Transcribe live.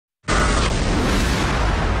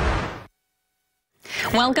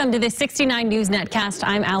Welcome to the 69 News Netcast.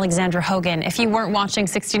 I'm Alexandra Hogan. If you weren't watching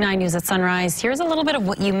 69 News at sunrise, here's a little bit of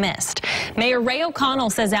what you missed. Mayor Ray O'Connell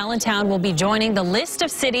says Allentown will be joining the list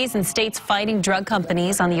of cities and states fighting drug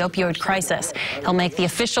companies on the opioid crisis. He'll make the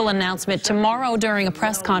official announcement tomorrow during a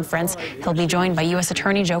press conference. He'll be joined by U.S.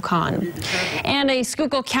 Attorney Joe Kahn. And a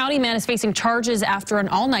Schuylkill County man is facing charges after an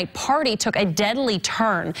all-night party took a deadly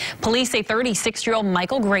turn. Police say 36-year-old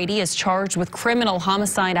Michael Grady is charged with criminal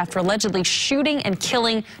homicide after allegedly shooting and killing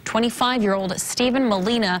 25-year-old Stephen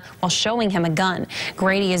Molina while showing him a gun.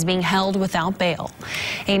 Grady is being held without bail.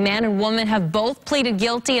 A man and woman have both pleaded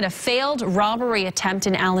guilty in a failed robbery attempt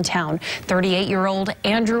in Allentown. 38-year-old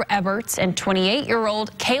Andrew Eberts and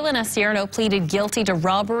 28-year-old Kaylin Asierno pleaded guilty to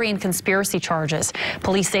robbery and conspiracy charges.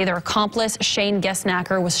 Police say their accomplice, Shane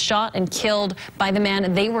Gessnacker, was shot and killed by the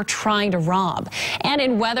man they were trying to rob. And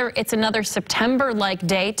in weather, it's another September-like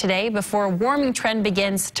day today before a warming trend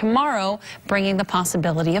begins tomorrow, bringing the possibility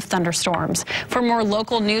of thunderstorms. For more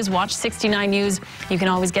local news, watch 69 News. You can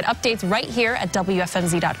always get updates right here at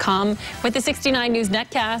WFMZ.com. With the 69 News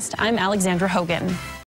Netcast, I'm Alexandra Hogan.